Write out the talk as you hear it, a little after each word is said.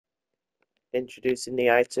Introducing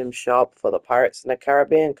the item shop for the Pirates in the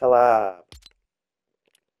Caribbean collab.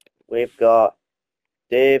 We've got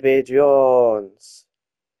Davy Jones.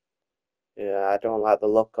 Yeah, I don't like the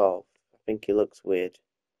look of. I think he looks weird.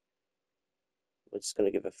 We're just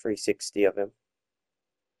going to give a 360 of him.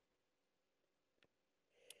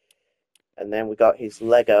 And then we got his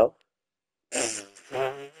Lego. His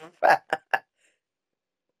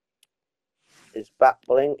back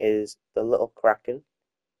bling is the little Kraken.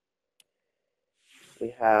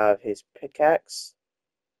 We have his pickaxe.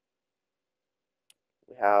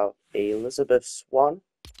 We have Elizabeth Swan,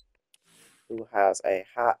 who has a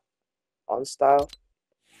hat on style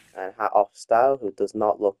and hat off style, who does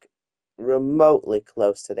not look remotely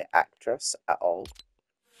close to the actress at all.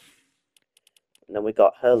 And then we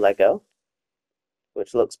got her Lego,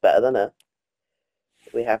 which looks better than her.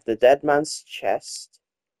 We have the Dead Man's Chest,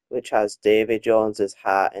 which has Davy Jones's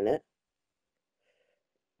heart in it.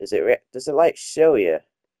 Does it like show you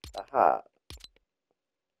the heart?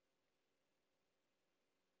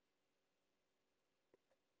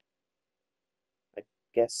 I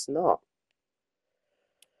guess not.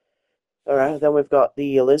 Alright, then we've got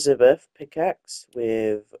the Elizabeth pickaxe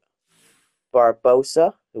with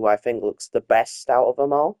Barbosa, who I think looks the best out of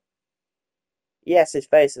them all. Yes, his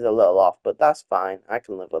face is a little off, but that's fine. I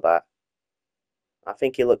can live with that. I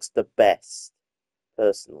think he looks the best,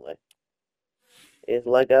 personally. Here's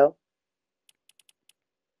Lego.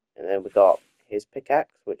 And then we got his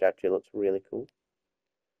pickaxe, which actually looks really cool.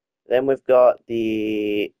 Then we've got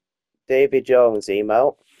the Davy Jones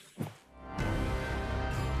emote.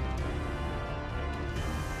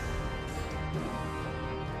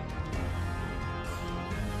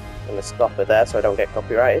 I'm going to stop it there so I don't get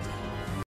copyrighted.